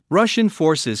Russian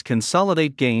forces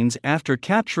consolidate gains after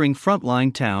capturing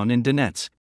Frontline town in Donetsk.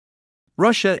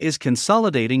 Russia is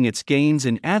consolidating its gains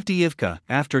in Avdiivka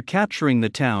after capturing the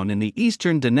town in the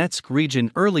eastern Donetsk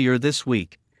region earlier this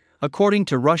week, according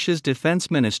to Russia's defense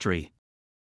ministry.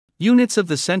 Units of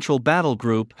the Central Battle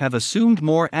Group have assumed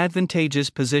more advantageous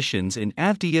positions in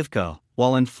Avdiivka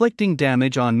while inflicting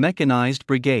damage on mechanized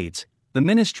brigades, the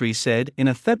ministry said in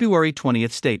a February 20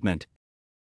 statement.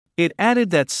 It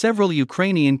added that several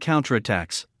Ukrainian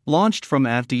counterattacks, launched from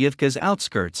Avdiivka's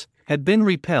outskirts, had been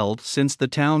repelled since the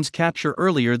town's capture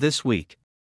earlier this week.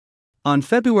 On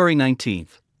February 19,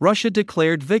 Russia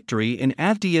declared victory in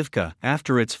Avdiivka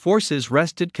after its forces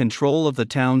wrested control of the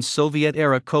town's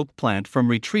Soviet-era coke plant from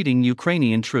retreating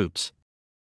Ukrainian troops.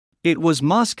 It was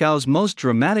Moscow's most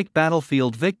dramatic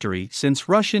battlefield victory since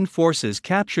Russian forces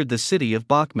captured the city of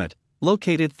Bakhmut,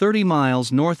 located 30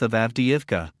 miles north of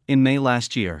Avdiivka, in May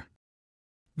last year.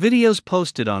 Videos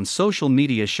posted on social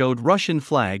media showed Russian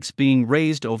flags being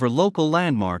raised over local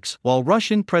landmarks while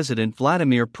Russian President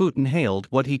Vladimir Putin hailed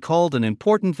what he called an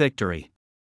important victory.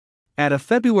 At a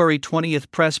February 20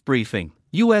 press briefing,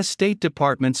 U.S. State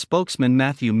Department spokesman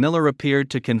Matthew Miller appeared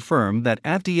to confirm that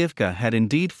Avdiivka had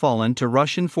indeed fallen to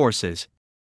Russian forces.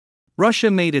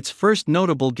 Russia made its first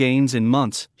notable gains in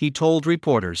months, he told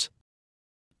reporters.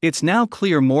 It's now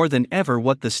clear more than ever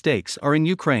what the stakes are in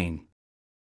Ukraine.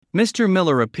 Mr.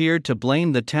 Miller appeared to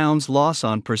blame the town's loss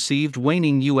on perceived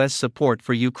waning U.S. support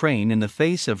for Ukraine in the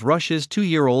face of Russia's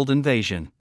 2-year-old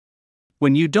invasion.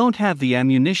 When you don't have the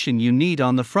ammunition you need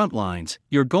on the front lines,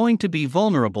 you're going to be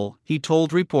vulnerable, he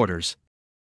told reporters.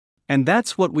 And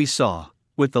that's what we saw,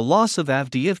 with the loss of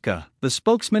Avdiivka, the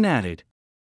spokesman added.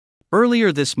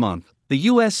 Earlier this month, the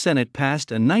U.S. Senate passed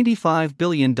a $95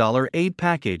 billion aid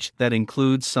package that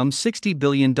includes some $60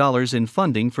 billion in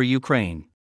funding for Ukraine.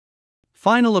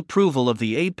 Final approval of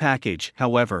the aid package,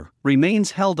 however,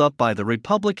 remains held up by the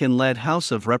Republican-led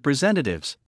House of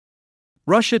Representatives.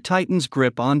 Russia tightens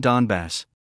grip on Donbass.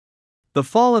 The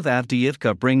fall of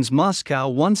Avdiivka brings Moscow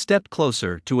one step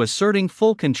closer to asserting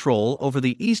full control over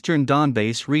the eastern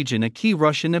Donbass region, a key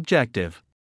Russian objective.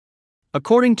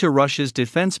 According to Russia's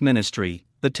defense ministry,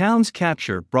 the town's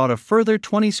capture brought a further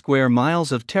 20 square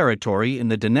miles of territory in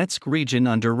the Donetsk region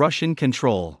under Russian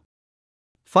control.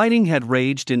 Fighting had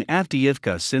raged in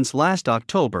Avdiivka since last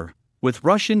October, with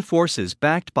Russian forces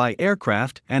backed by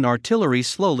aircraft and artillery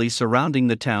slowly surrounding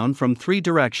the town from 3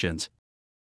 directions.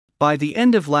 By the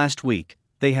end of last week,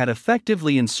 they had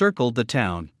effectively encircled the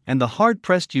town and the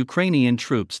hard-pressed Ukrainian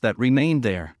troops that remained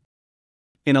there.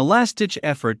 In a last-ditch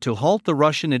effort to halt the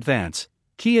Russian advance,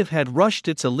 Kyiv had rushed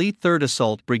its elite 3rd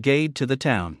Assault Brigade to the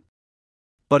town.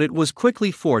 But it was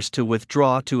quickly forced to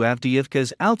withdraw to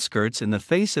Avdiivka's outskirts in the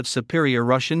face of superior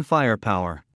Russian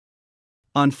firepower.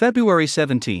 On February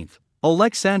 17,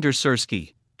 Oleksandr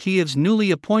Syrsky, Kyiv's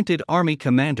newly appointed army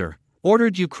commander,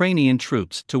 ordered Ukrainian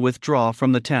troops to withdraw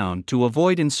from the town to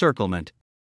avoid encirclement.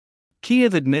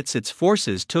 Kyiv admits its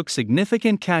forces took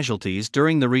significant casualties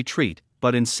during the retreat,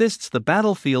 but insists the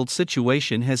battlefield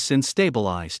situation has since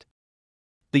stabilized.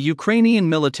 The Ukrainian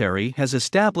military has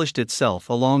established itself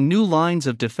along new lines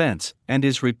of defense and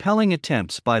is repelling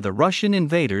attempts by the Russian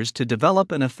invaders to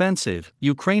develop an offensive,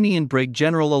 Ukrainian Brig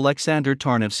General Alexander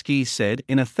Tarnovsky said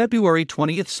in a February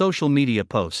 20 social media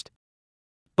post.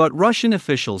 But Russian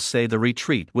officials say the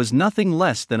retreat was nothing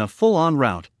less than a full-on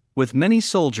rout, with many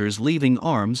soldiers leaving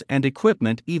arms and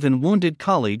equipment, even wounded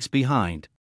colleagues, behind.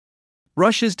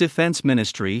 Russia's defense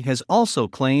ministry has also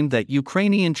claimed that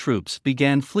Ukrainian troops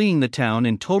began fleeing the town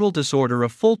in total disorder a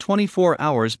full 24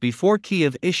 hours before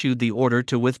Kyiv issued the order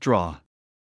to withdraw.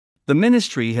 The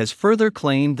ministry has further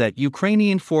claimed that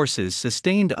Ukrainian forces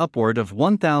sustained upward of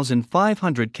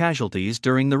 1,500 casualties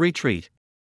during the retreat.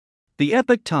 The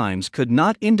Epoch Times could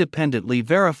not independently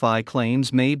verify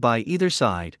claims made by either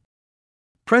side.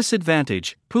 Press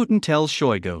advantage, Putin tells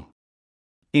Shoigu.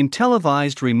 In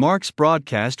televised remarks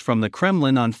broadcast from the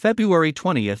Kremlin on February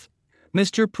 20,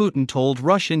 Mr. Putin told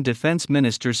Russian Defense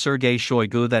Minister Sergei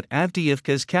Shoigu that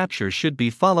Avdiivka's capture should be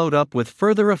followed up with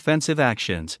further offensive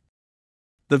actions.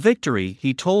 The victory,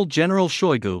 he told General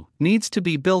Shoigu, needs to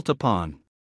be built upon.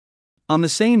 On the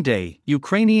same day,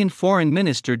 Ukrainian Foreign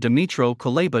Minister Dmytro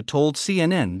Kuleba told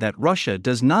CNN that Russia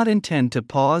does not intend to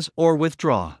pause or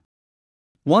withdraw.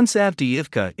 Once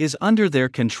Avdiivka is under their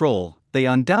control, they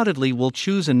undoubtedly will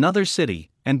choose another city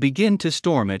and begin to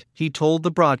storm it, he told the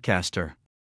broadcaster.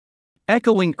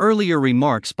 Echoing earlier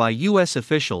remarks by U.S.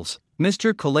 officials,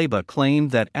 Mr. Kuleba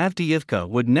claimed that Avdiivka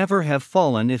would never have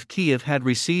fallen if Kyiv had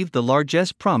received the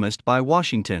largesse promised by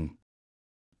Washington.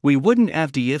 We wouldn't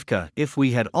Avdiivka if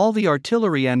we had all the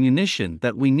artillery ammunition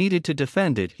that we needed to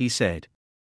defend it, he said.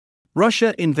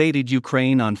 Russia invaded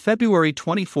Ukraine on February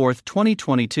 24,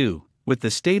 2022, with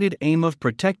the stated aim of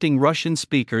protecting Russian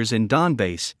speakers in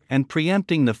Donbass and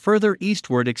preempting the further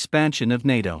eastward expansion of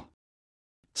NATO.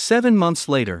 7 months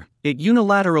later, it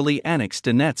unilaterally annexed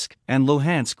Donetsk and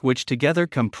Luhansk, which together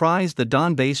comprise the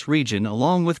Donbass region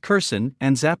along with Kherson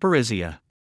and Zaporizhia.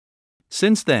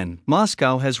 Since then,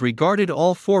 Moscow has regarded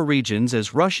all 4 regions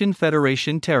as Russian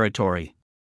Federation territory.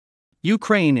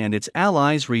 Ukraine and its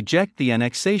allies reject the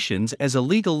annexations as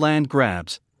illegal land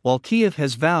grabs, while Kyiv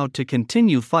has vowed to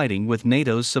continue fighting with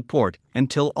NATO's support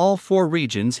until all 4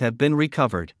 regions have been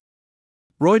recovered.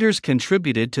 Reuters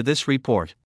contributed to this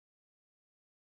report.